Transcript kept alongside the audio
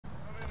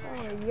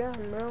Oh, yeah,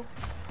 bro.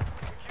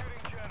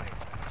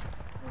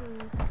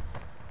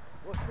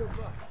 What's your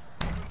back?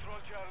 Control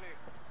Charlie.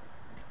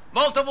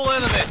 Multiple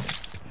enemies!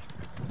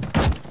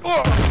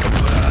 Oh.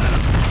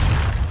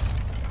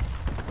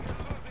 You're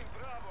losing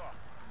Bravo.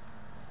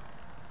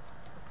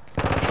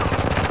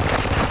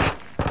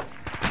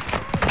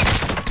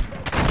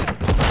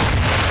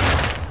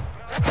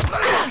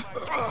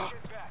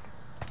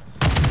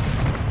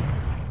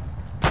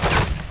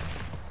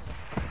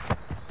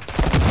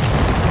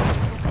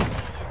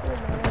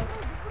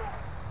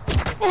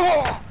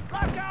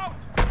 Lock out!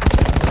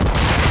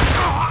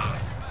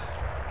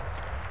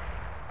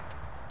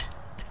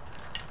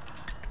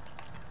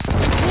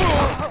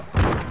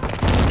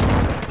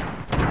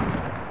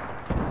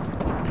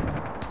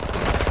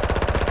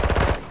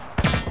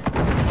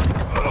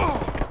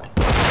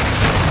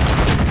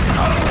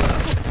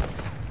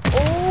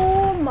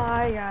 Oh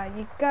my god,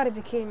 you gotta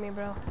be kidding me,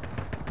 bro.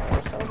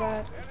 That's so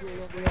bad.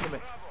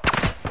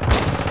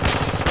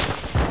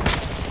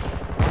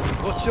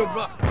 What's your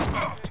back?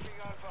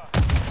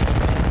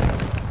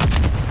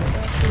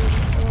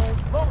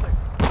 Moving.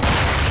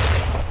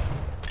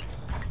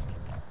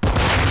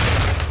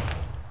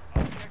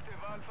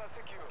 Objective Alpha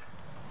secure.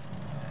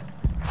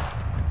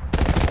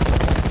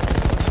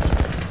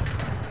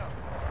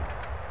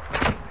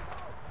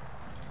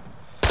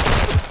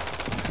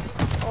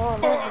 Oh,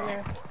 I'm over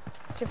there.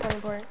 Super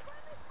important.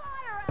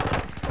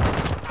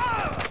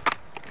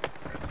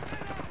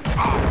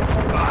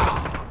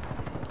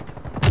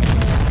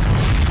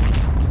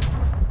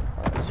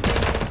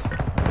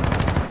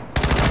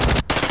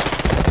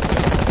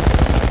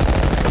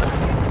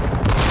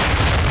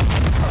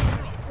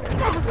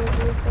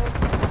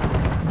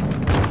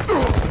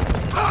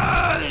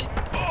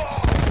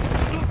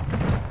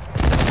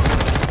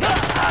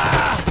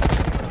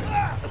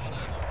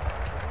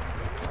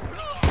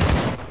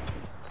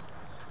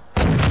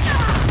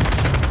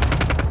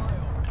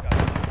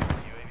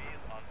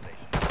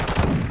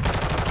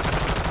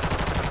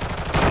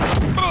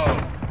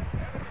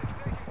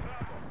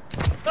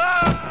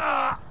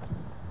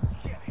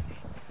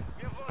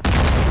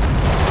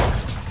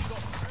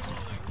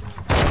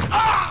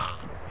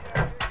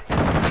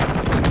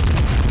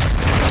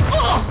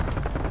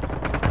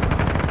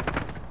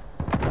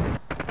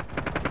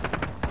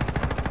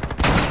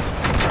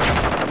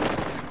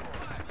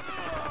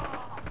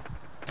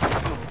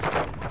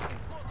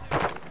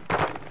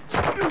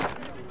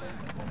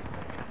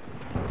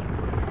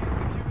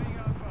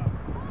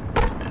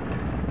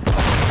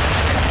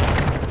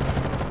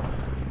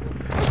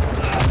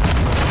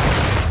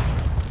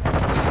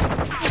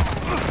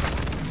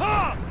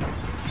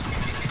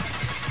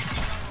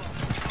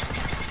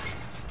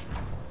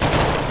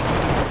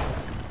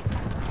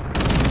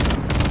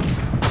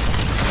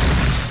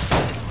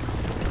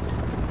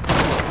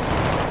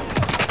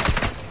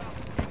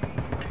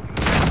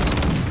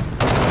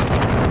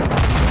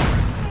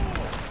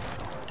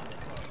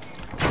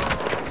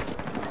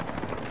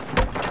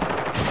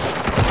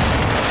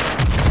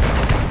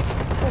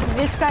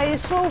 This guy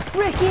is so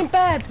freaking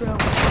bad, bro.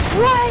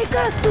 Why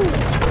got to?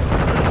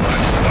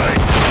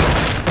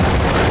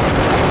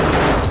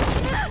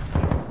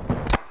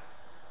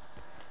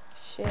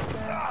 Shit,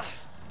 man.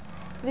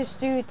 This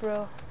dude,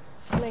 bro,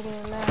 is making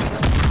me mad, bro.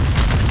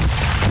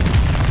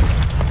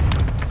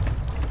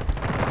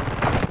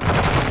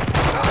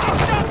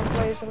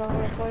 Players and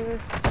other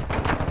players.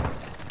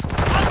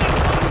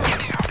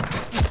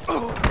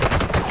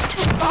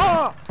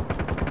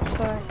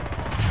 Sorry.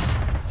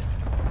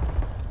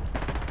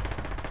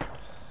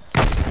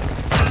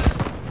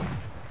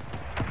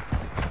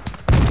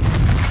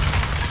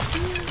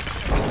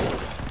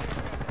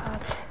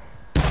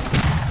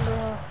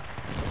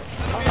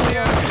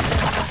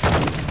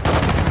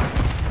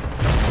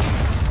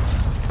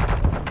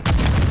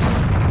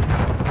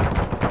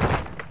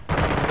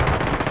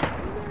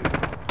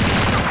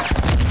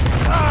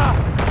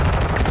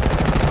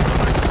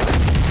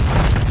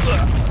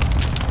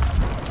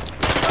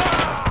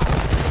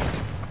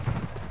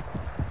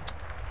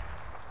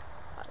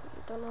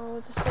 Don't know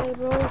what to say,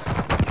 bros.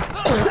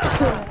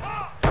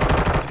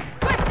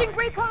 Requesting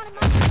recon.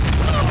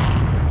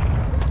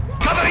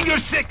 Covering your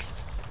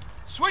sixth!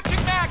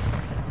 Switching back.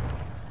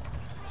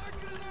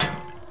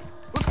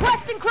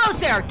 Requesting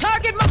close air.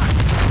 Target mark.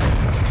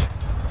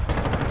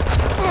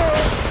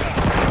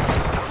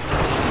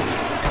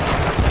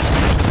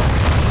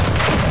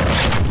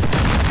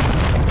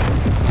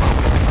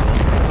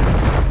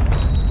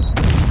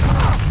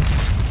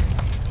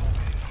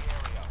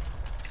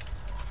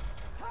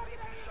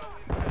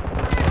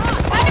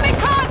 Enemy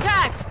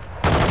contact.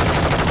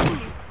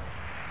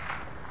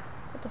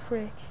 What the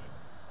frick?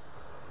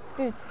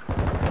 Dude.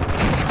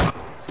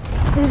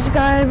 This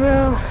guy,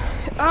 bro.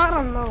 I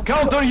don't know.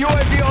 Counter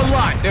UAV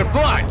online! They're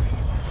blind!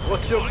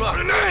 What's your back?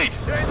 Grenade!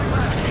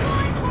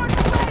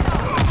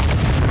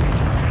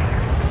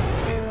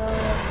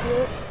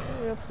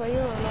 Real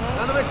player or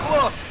not? Enemy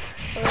close!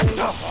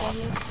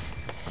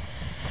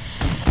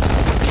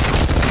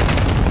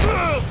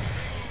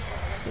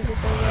 You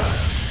just over.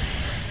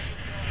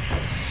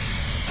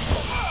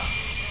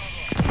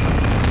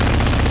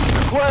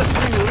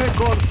 Requesting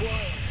recon fire.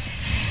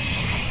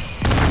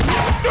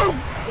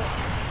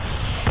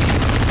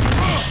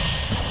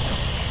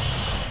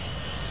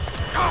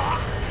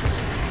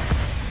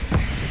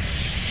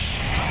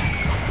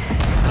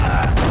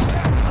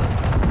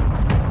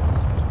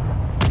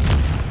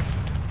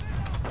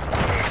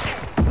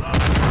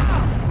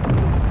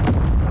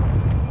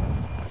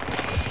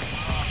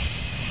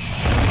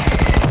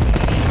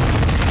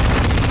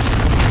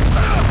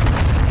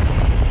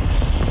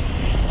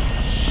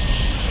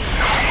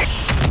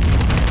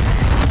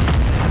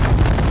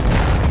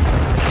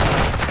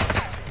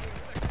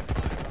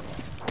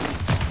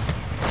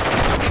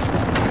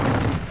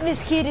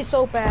 This kid is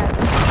so bad.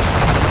 Look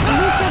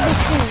at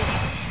this kid.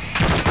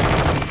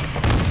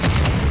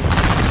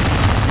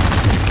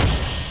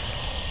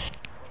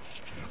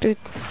 Dude,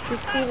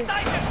 this kid is...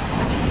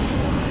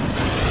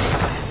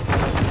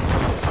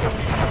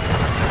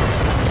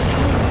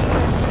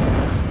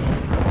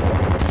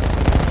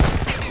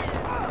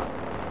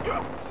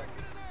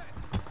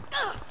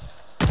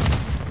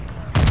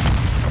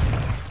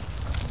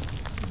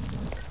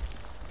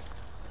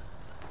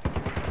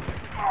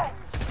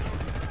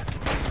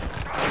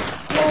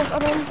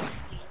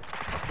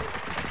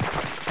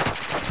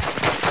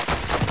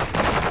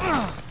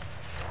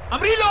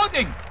 I'm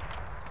reloading!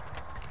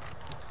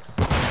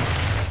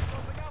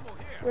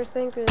 Where's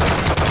thing is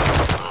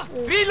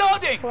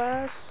Reloading!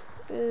 class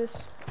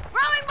is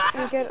Throwing my...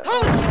 you get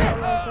Holy shit!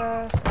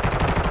 class.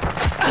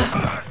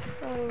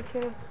 Oh, you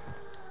kidding?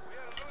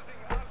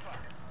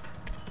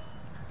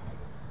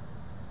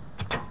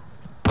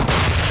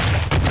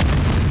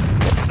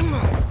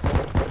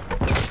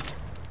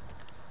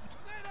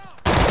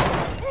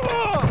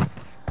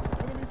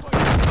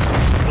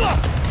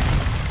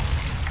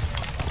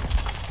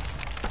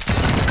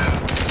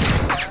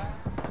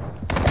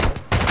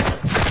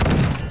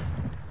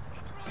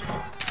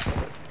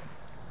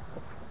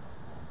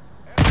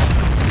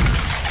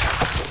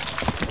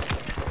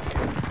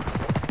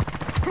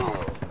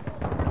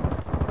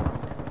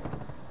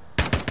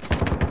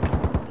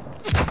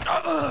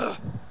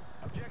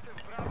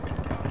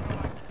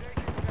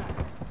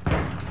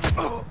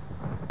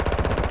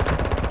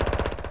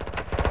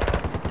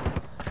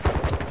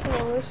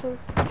 Listen.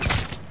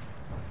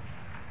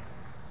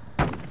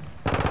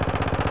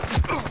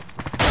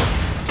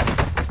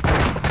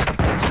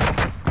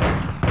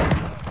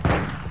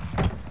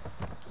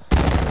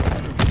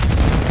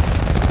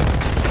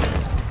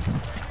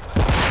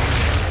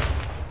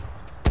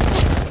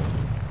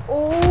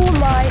 Oh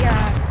my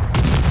god.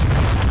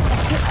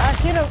 I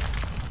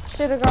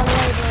should have gone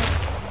right there.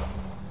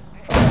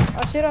 I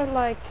should have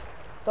like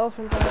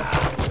dolphin dive.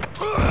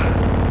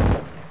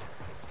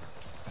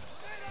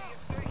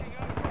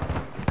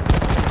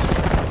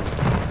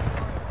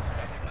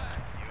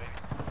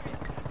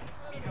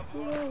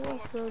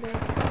 Let's go there.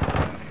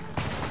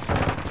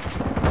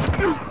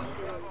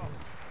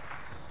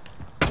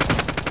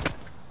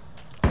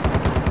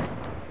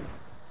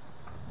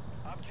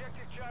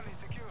 Objective Charlie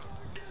secure.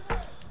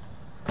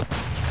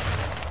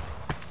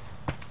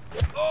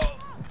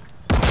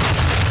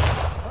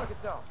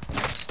 Target down.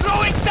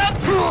 Throwing some!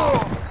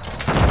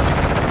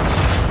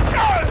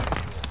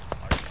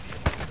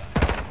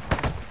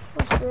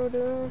 Let's go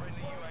there.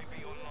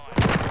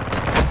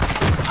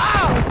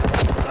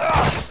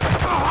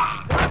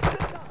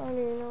 I don't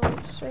even know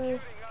what to say.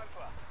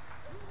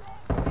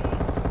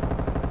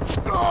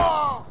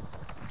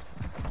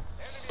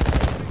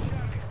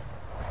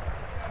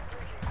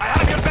 I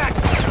have your back!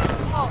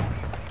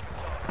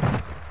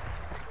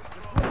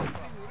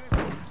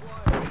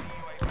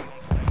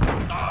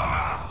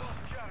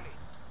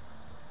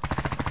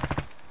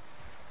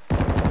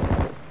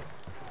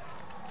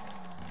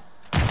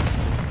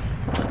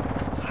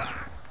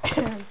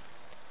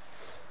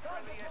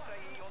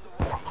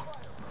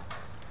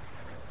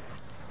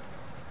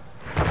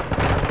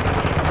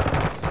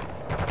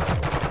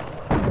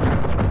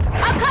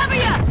 I'll cover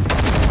you!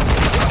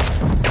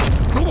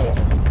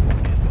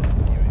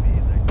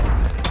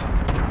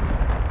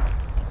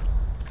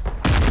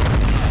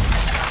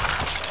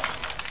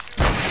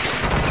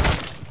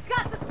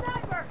 Got the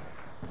sniper!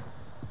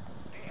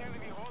 The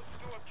enemy holds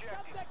two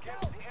objectives. The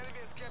enemy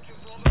has captured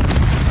all the...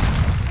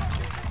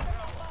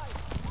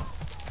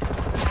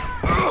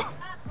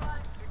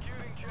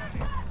 Securing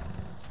Charlie.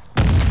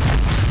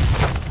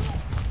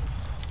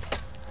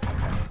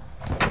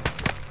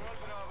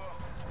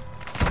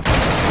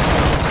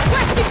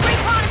 Requesting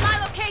recon at my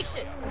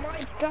location! Oh my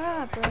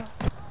god, bro.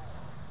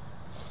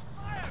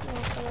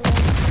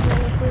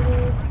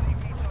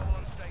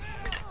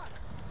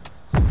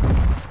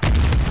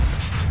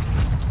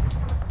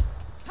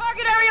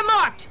 Target area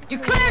marked! You're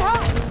clear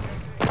home!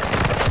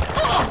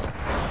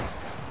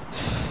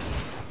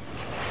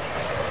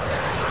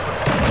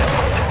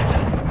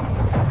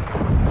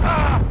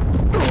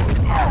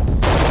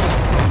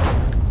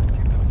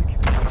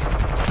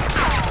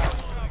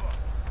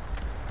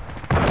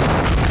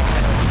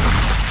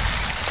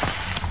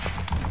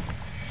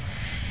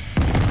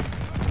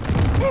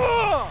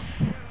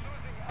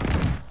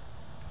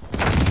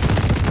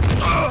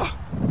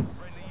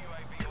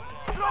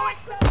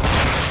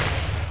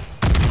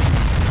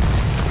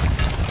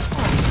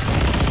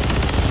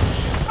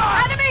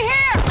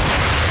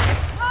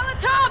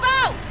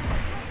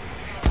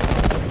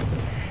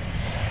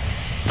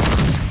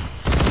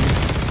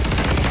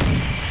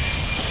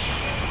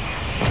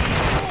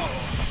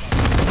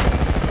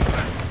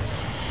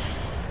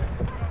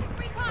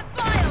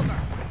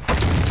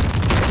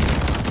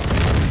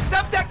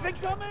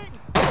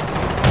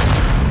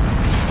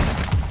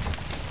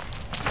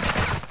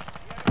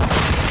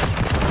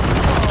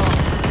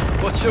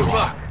 Watch your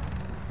back.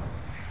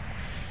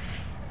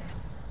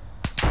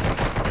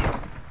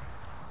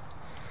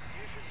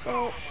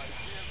 So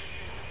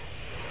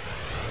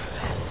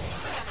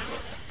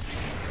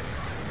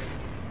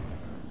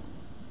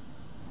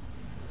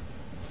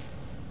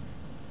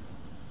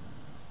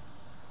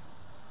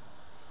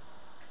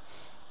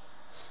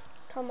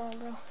come on,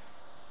 bro.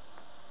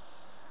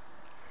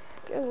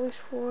 Get at least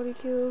 40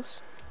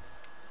 kills.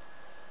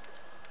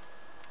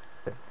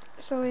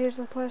 So here's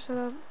the play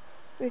setup.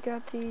 We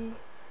got the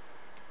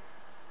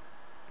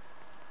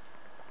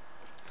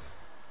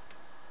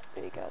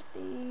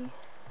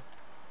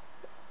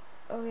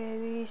okay,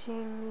 we're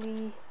using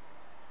the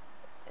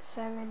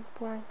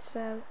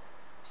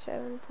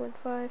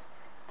 7.5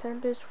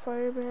 Tempest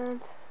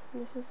Firebrand.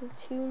 This is the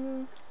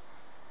tuning.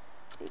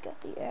 We got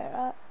the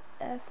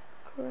RF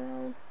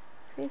Crown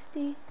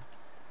 50.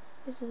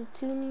 This is the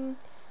tuning.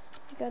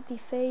 We got the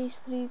Phase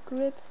 3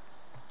 grip.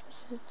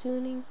 This is the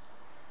tuning.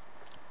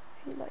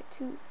 If you'd like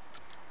to.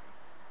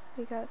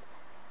 We got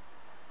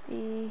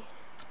the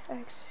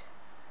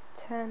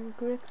X10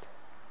 grip.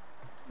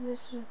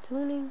 This is a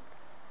tuning.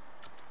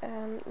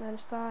 Then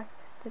stock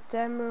the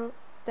demo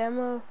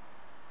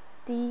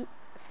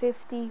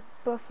D50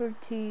 buffer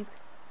tube.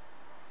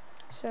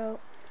 So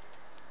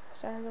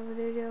that's the end of the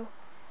video.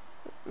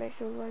 Make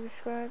sure to like and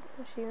subscribe.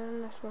 I'll see you on the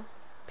next one.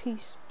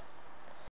 Peace.